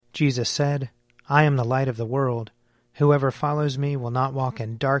Jesus said, "I am the light of the world. Whoever follows me will not walk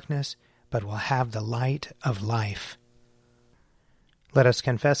in darkness, but will have the light of life." Let us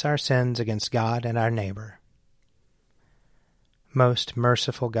confess our sins against God and our neighbor. Most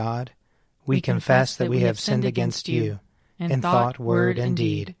merciful God, we confess that we have sinned against you in thought, word, and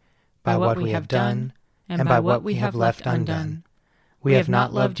deed, by what we have done and by what we have left undone. We have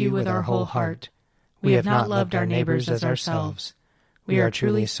not loved you with our whole heart. We have not loved our neighbors as ourselves. We are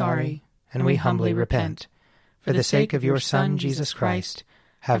truly sorry, and we humbly repent. For the sake of your Son, Jesus Christ,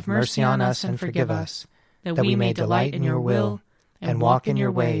 have mercy on us and forgive us, that we may delight in your will and walk in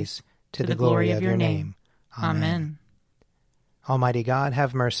your ways, to the glory of your name. Amen. Almighty God,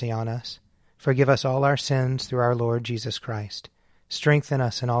 have mercy on us. Forgive us all our sins through our Lord Jesus Christ. Strengthen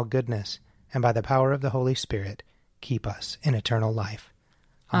us in all goodness, and by the power of the Holy Spirit, keep us in eternal life.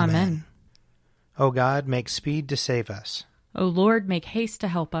 Amen. O God, make speed to save us. O Lord, make haste to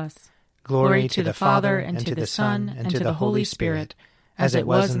help us. Glory to the Father, and to the Son, and to the Holy Spirit, as it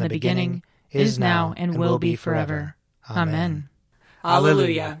was in the beginning, is now, and will be forever. Amen.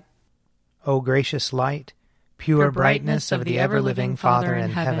 Alleluia. O gracious light, pure brightness of the ever-living Father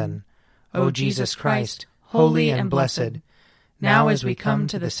in heaven, O Jesus Christ, holy and blessed, now as we come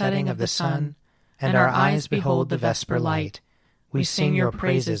to the setting of the sun, and our eyes behold the vesper light, we sing your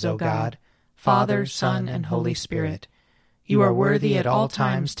praises, O God, Father, Son, and Holy Spirit. You are worthy at all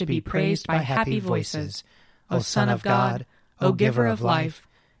times to be praised by happy voices, O Son of God, O Giver of life,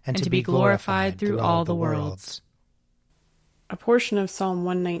 and to be glorified through all the worlds. A portion of Psalm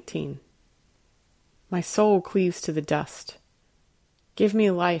 119. My soul cleaves to the dust. Give me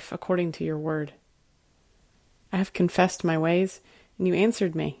life according to your word. I have confessed my ways, and you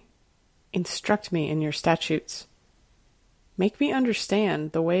answered me. Instruct me in your statutes. Make me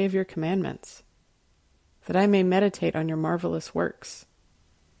understand the way of your commandments, that I may meditate on your marvelous works.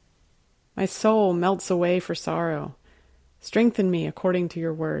 My soul melts away for sorrow. Strengthen me according to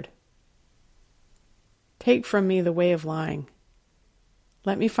your word. Take from me the way of lying.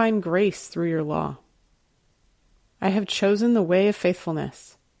 Let me find grace through your law. I have chosen the way of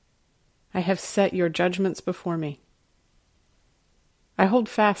faithfulness. I have set your judgments before me. I hold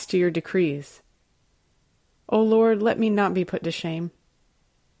fast to your decrees. O Lord, let me not be put to shame.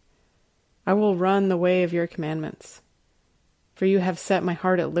 I will run the way of your commandments, for you have set my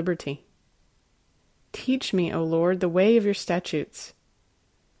heart at liberty. Teach me, O Lord, the way of your statutes,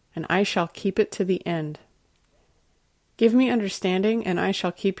 and I shall keep it to the end. Give me understanding, and I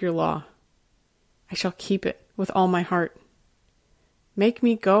shall keep your law. I shall keep it with all my heart. Make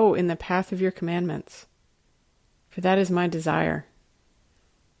me go in the path of your commandments, for that is my desire.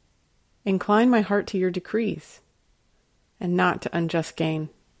 Incline my heart to your decrees, and not to unjust gain.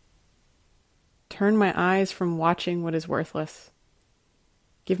 Turn my eyes from watching what is worthless.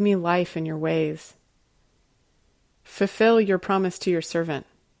 Give me life in your ways. Fulfill your promise to your servant,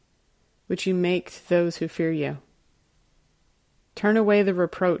 which you make to those who fear you. Turn away the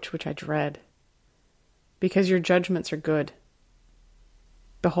reproach which I dread, because your judgments are good.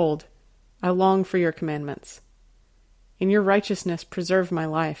 Behold, I long for your commandments. In your righteousness preserve my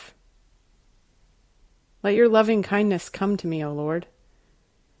life. Let your loving kindness come to me, O Lord,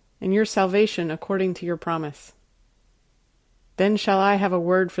 and your salvation according to your promise. Then shall I have a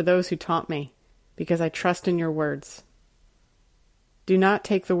word for those who taunt me, because I trust in your words. Do not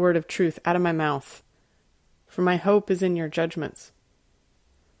take the word of truth out of my mouth, for my hope is in your judgments.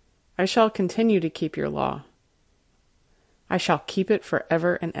 I shall continue to keep your law. I shall keep it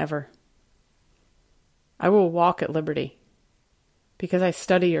forever and ever. I will walk at liberty, because I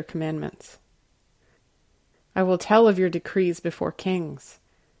study your commandments. I will tell of your decrees before kings,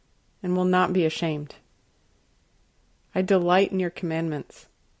 and will not be ashamed. I delight in your commandments,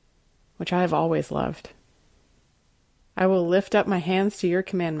 which I have always loved. I will lift up my hands to your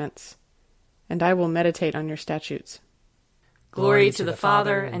commandments, and I will meditate on your statutes. Glory to the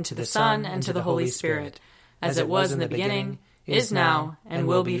Father, and to the Son, and to the Holy Spirit, as it was in the beginning, is now, and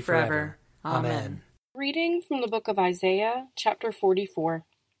will be forever. Amen. Reading from the book of Isaiah, chapter 44.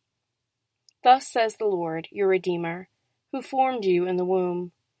 Thus says the Lord, your Redeemer, who formed you in the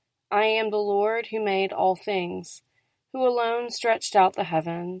womb. I am the Lord who made all things, who alone stretched out the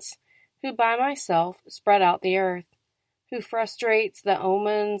heavens, who by myself spread out the earth, who frustrates the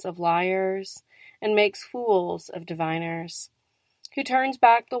omens of liars and makes fools of diviners, who turns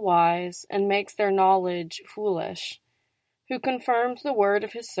back the wise and makes their knowledge foolish, who confirms the word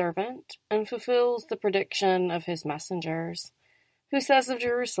of his servant and fulfills the prediction of his messengers, who says of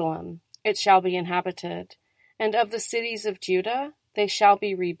Jerusalem, it shall be inhabited, and of the cities of Judah, they shall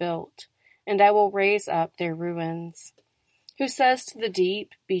be rebuilt, and I will raise up their ruins, Who says to the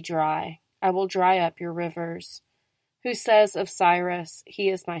deep, be dry, I will dry up your rivers. Who says of Cyrus, he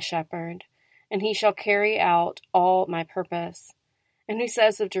is my shepherd, and he shall carry out all my purpose. And who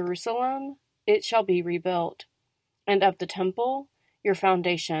says of Jerusalem, it shall be rebuilt, and of the temple, your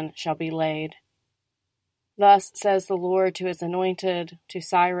foundation shall be laid. Thus says the Lord to his anointed, to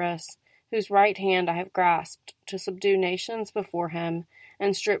Cyrus, whose right hand I have grasped, to subdue nations before him,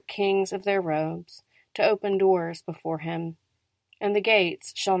 and strip kings of their robes, to open doors before him, and the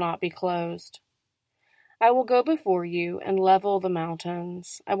gates shall not be closed. I will go before you and level the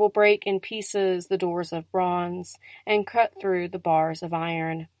mountains. I will break in pieces the doors of bronze, and cut through the bars of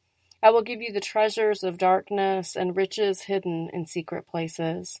iron. I will give you the treasures of darkness and riches hidden in secret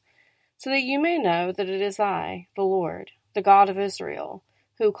places, so that you may know that it is I, the Lord, the God of Israel,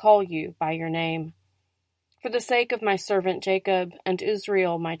 who call you by your name. For the sake of my servant Jacob and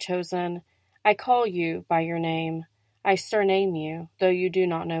Israel my chosen, I call you by your name. I surname you, though you do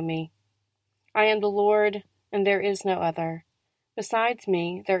not know me. I am the Lord, and there is no other. Besides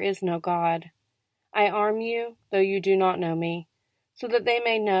me, there is no God. I arm you, though you do not know me, so that they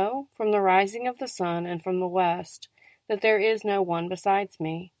may know from the rising of the sun and from the west that there is no one besides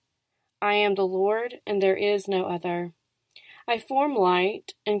me. I am the Lord, and there is no other. I form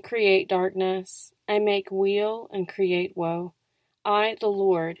light and create darkness. I make weal and create woe. I, the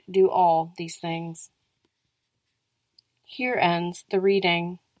Lord, do all these things. Here ends the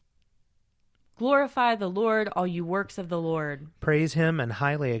reading. Glorify the Lord, all you works of the Lord. Praise him and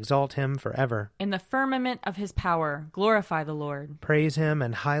highly exalt him forever. In the firmament of his power, glorify the Lord. Praise him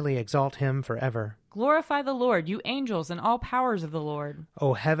and highly exalt him forever. Glorify the Lord, you angels and all powers of the Lord.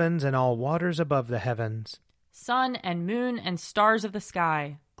 O heavens and all waters above the heavens. Sun and moon and stars of the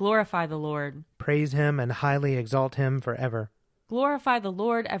sky, glorify the Lord. Praise him and highly exalt him forever. Glorify the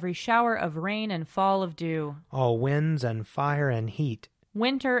Lord, every shower of rain and fall of dew. All winds and fire and heat.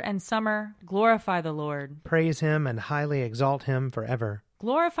 Winter and summer, glorify the Lord. Praise him and highly exalt him forever.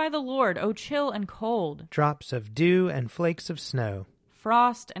 Glorify the Lord, O chill and cold. Drops of dew and flakes of snow.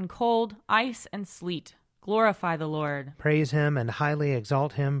 Frost and cold, ice and sleet, glorify the Lord. Praise him and highly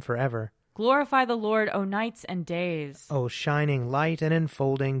exalt him forever. Glorify the Lord, O nights and days. O shining light and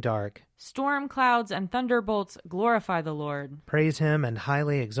enfolding dark. Storm clouds and thunderbolts, glorify the Lord. Praise him and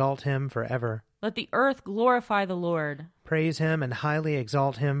highly exalt him forever. Let the earth glorify the Lord. Praise him and highly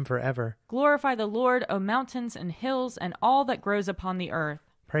exalt him forever. Glorify the Lord, O mountains and hills, and all that grows upon the earth.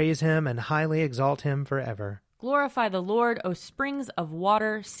 Praise him and highly exalt him forever. Glorify the Lord, O springs of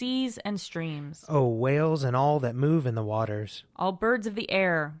water, seas and streams. O whales and all that move in the waters. All birds of the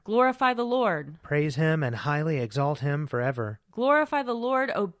air, glorify the Lord. Praise him and highly exalt him forever. Glorify the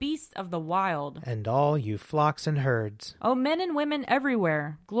Lord, O beasts of the wild. And all you flocks and herds. O men and women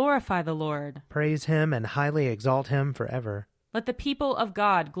everywhere, glorify the Lord. Praise him and highly exalt him forever. Let the people of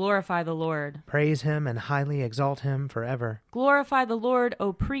God glorify the Lord. Praise him and highly exalt him forever. Glorify the Lord,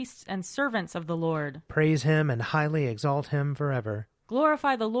 O priests and servants of the Lord. Praise him and highly exalt him forever.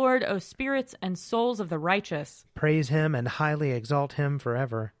 Glorify the Lord, O spirits and souls of the righteous. Praise him and highly exalt him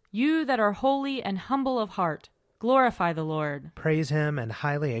forever. You that are holy and humble of heart, glorify the Lord. Praise him and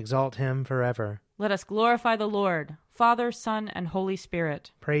highly exalt him forever. Let us glorify the Lord, Father, Son, and Holy Spirit.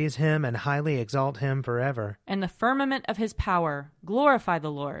 Praise him and highly exalt him forever. In the firmament of his power, glorify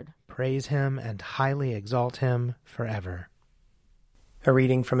the Lord. Praise him and highly exalt him forever. A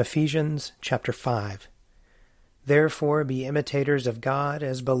reading from Ephesians chapter 5. Therefore be imitators of God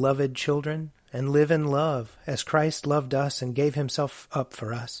as beloved children, and live in love, as Christ loved us and gave himself up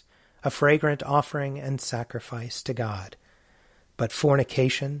for us, a fragrant offering and sacrifice to God. But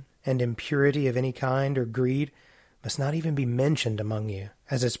fornication and impurity of any kind or greed must not even be mentioned among you,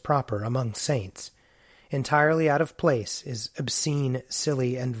 as is proper among saints. Entirely out of place is obscene,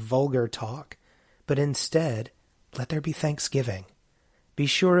 silly, and vulgar talk, but instead let there be thanksgiving. Be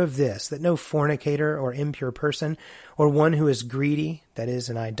sure of this, that no fornicator or impure person, or one who is greedy, that is,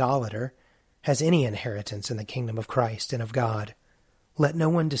 an idolater, has any inheritance in the kingdom of Christ and of God. Let no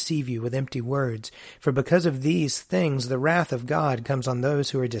one deceive you with empty words, for because of these things the wrath of God comes on those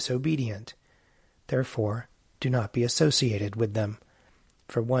who are disobedient. Therefore, do not be associated with them.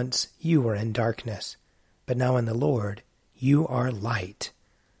 For once you were in darkness, but now in the Lord you are light.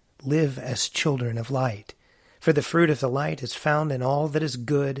 Live as children of light, for the fruit of the light is found in all that is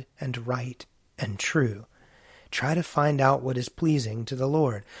good and right and true. Try to find out what is pleasing to the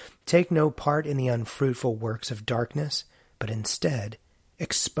Lord. Take no part in the unfruitful works of darkness, but instead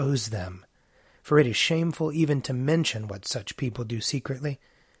expose them. For it is shameful even to mention what such people do secretly,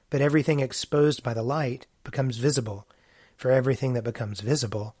 but everything exposed by the light becomes visible, for everything that becomes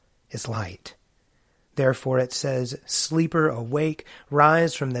visible is light. Therefore it says, Sleeper, awake,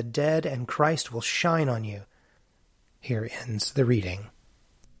 rise from the dead, and Christ will shine on you. Here ends the reading.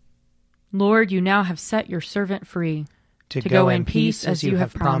 Lord, you now have set your servant free, to go in peace as you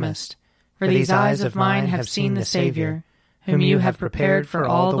have promised. For these eyes of mine have seen the Savior, whom you have prepared for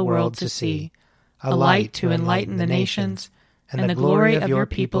all the world to see, a light to enlighten the nations, and the glory of your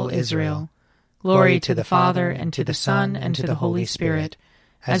people Israel. Glory to the Father, and to the Son, and to the Holy Spirit,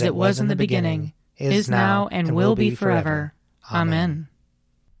 as it was in the beginning, is now, and will be forever. Amen.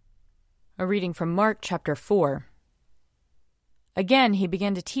 A reading from Mark chapter 4. Again he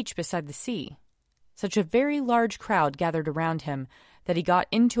began to teach beside the sea. Such a very large crowd gathered around him that he got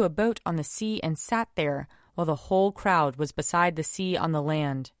into a boat on the sea and sat there, while the whole crowd was beside the sea on the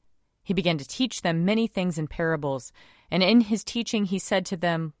land. He began to teach them many things in parables, and in his teaching he said to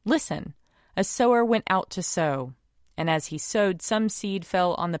them, Listen, a sower went out to sow, and as he sowed, some seed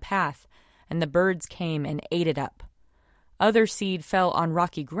fell on the path, and the birds came and ate it up. Other seed fell on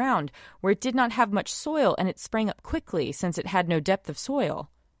rocky ground, where it did not have much soil, and it sprang up quickly, since it had no depth of soil.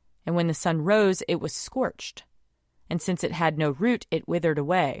 And when the sun rose, it was scorched. And since it had no root, it withered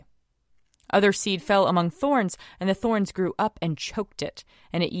away. Other seed fell among thorns, and the thorns grew up and choked it,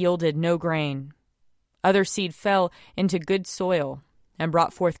 and it yielded no grain. Other seed fell into good soil, and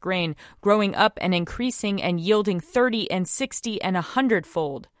brought forth grain, growing up and increasing, and yielding 30 and 60 and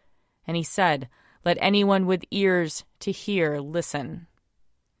 100-fold. And he said, Let anyone with ears to hear listen.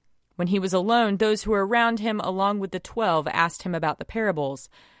 When he was alone, those who were around him, along with the 12, asked him about the parables.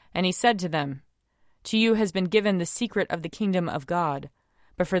 And he said to them, To you has been given the secret of the kingdom of God.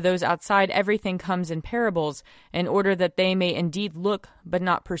 But for those outside, everything comes in parables, in order that they may indeed look, but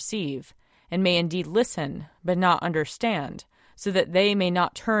not perceive, and may indeed listen, but not understand, so that they may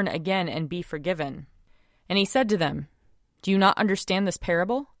not turn again and be forgiven. And he said to them, Do you not understand this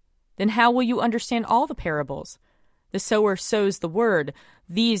parable? Then how will you understand all the parables? The sower sows the word.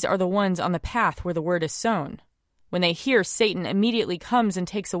 These are the ones on the path where the word is sown. When they hear, Satan immediately comes and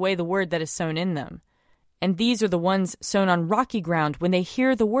takes away the word that is sown in them. And these are the ones sown on rocky ground. When they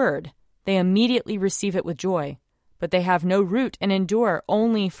hear the word, they immediately receive it with joy. But they have no root and endure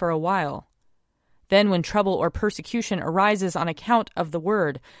only for a while. Then when trouble or persecution arises on account of the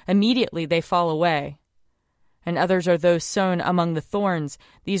word, immediately they fall away. And others are those sown among the thorns.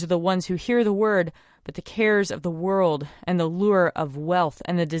 These are the ones who hear the word, but the cares of the world and the lure of wealth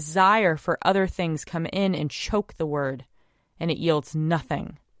and the desire for other things come in and choke the word, and it yields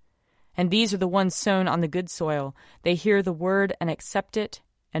nothing. And these are the ones sown on the good soil. They hear the word and accept it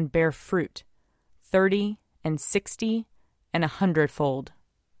and bear fruit, 30 and 60 and 100-fold.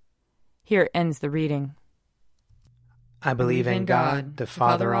 Here ends the reading. I believe in God, the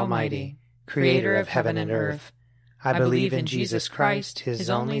Father Almighty, creator of heaven and earth. I believe in Jesus Christ, his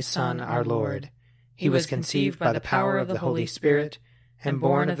only Son, our Lord. He was conceived by the power of the Holy Spirit and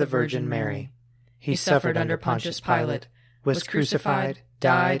born of the Virgin Mary. He suffered under Pontius Pilate, was crucified,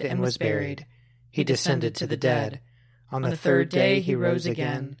 died, and was buried. He descended to the dead. On the third day he rose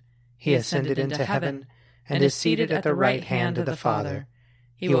again. He ascended into heaven and is seated at the right hand of the Father.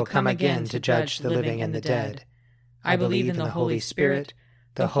 He will come again to judge the living and the dead. I believe in the Holy Spirit,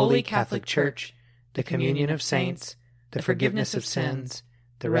 the Holy Catholic Church, the communion of saints, the forgiveness of sins,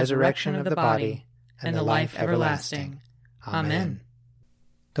 the resurrection of the body, and the life everlasting. Amen.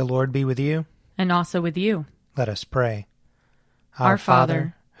 The Lord be with you. And also with you. Let us pray. Our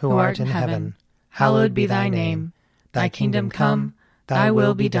Father, who art in heaven, hallowed be thy name. Thy kingdom come, thy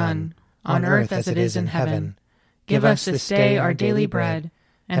will be done, on earth as it is in heaven. Give us this day our daily bread,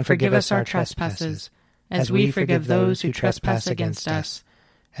 and forgive us our trespasses, as we forgive those who trespass against us.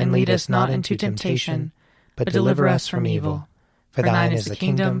 And lead us not into temptation, but deliver us from evil. For thine is the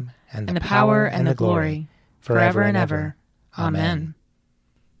kingdom, and the power, and the glory, forever and ever. Amen.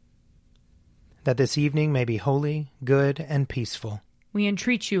 That this evening may be holy, good, and peaceful. We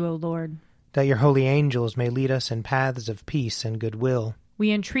entreat you, O Lord. That your holy angels may lead us in paths of peace and goodwill.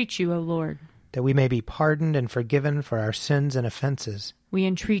 We entreat you, O Lord. That we may be pardoned and forgiven for our sins and offenses. We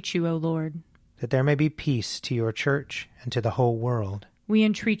entreat you, O Lord. That there may be peace to your church and to the whole world. We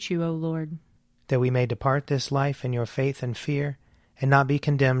entreat you, O Lord. That we may depart this life in your faith and fear, and not be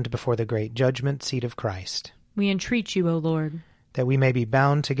condemned before the great judgment seat of Christ. We entreat you, O Lord. That we may be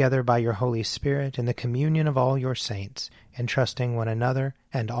bound together by your Holy Spirit in the communion of all your saints, entrusting one another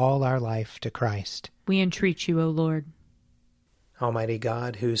and all our life to Christ. We entreat you, O Lord. Almighty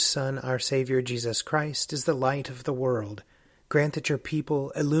God, whose Son, our Savior Jesus Christ, is the light of the world, grant that your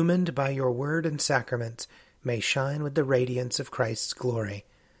people, illumined by your word and sacraments, may shine with the radiance of Christ's glory,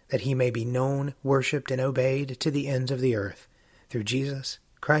 that he may be known, worshipped, and obeyed to the ends of the earth. Through Jesus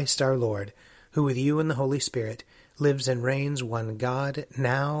Christ our Lord, who with you and the Holy Spirit lives and reigns one God,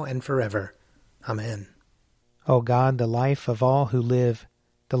 now and forever. Amen. O God, the life of all who live,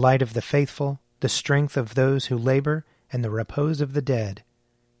 the light of the faithful, the strength of those who labor, and the repose of the dead,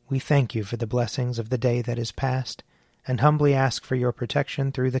 we thank you for the blessings of the day that is past, and humbly ask for your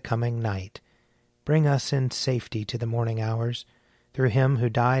protection through the coming night. Bring us in safety to the morning hours, through him who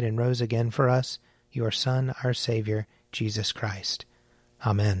died and rose again for us, your Son, our Savior, Jesus Christ.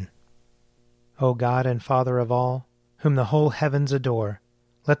 Amen. O God and Father of all, whom the whole heavens adore,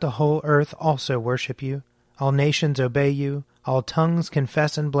 let the whole earth also worship you, all nations obey you, all tongues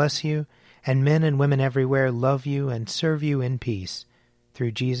confess and bless you, and men and women everywhere love you and serve you in peace.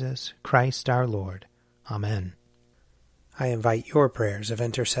 Through Jesus Christ our Lord. Amen. I invite your prayers of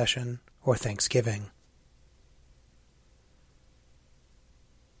intercession or thanksgiving.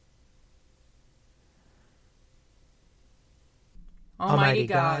 Almighty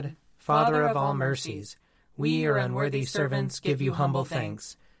God, Father of all mercies, we, your unworthy servants, give you humble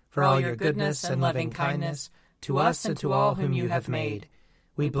thanks for all your goodness and loving kindness to us and to all whom you have made.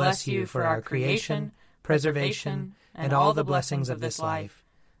 We bless you for our creation, preservation, and all the blessings of this life,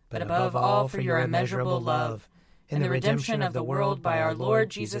 but above all for your immeasurable love in the redemption of the world by our Lord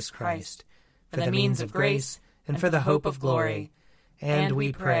Jesus Christ, for the means of grace and for the hope of glory. And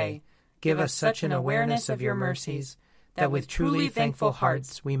we pray, give us such an awareness of your mercies that with truly thankful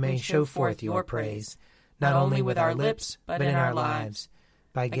hearts we may show forth your praise, not only with our lips, but in our lives,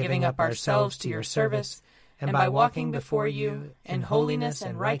 by giving up ourselves to your service, and by walking before you in holiness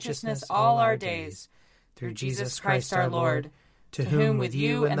and righteousness all our days, through Jesus Christ our Lord, to whom with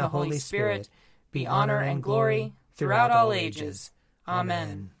you and the Holy Spirit be honor and glory throughout all ages.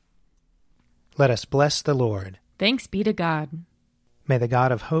 Amen. Let us bless the Lord. Thanks be to God. May the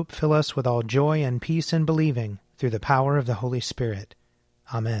God of hope fill us with all joy and peace in believing, through the power of the Holy Spirit.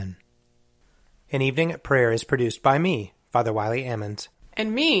 Amen. An Evening at Prayer is produced by me, Father Wiley Ammons.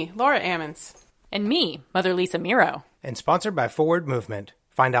 And me, Laura Ammons. And me, Mother Lisa Miro. And sponsored by Forward Movement.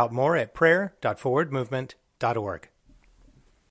 Find out more at prayer.forwardmovement.org.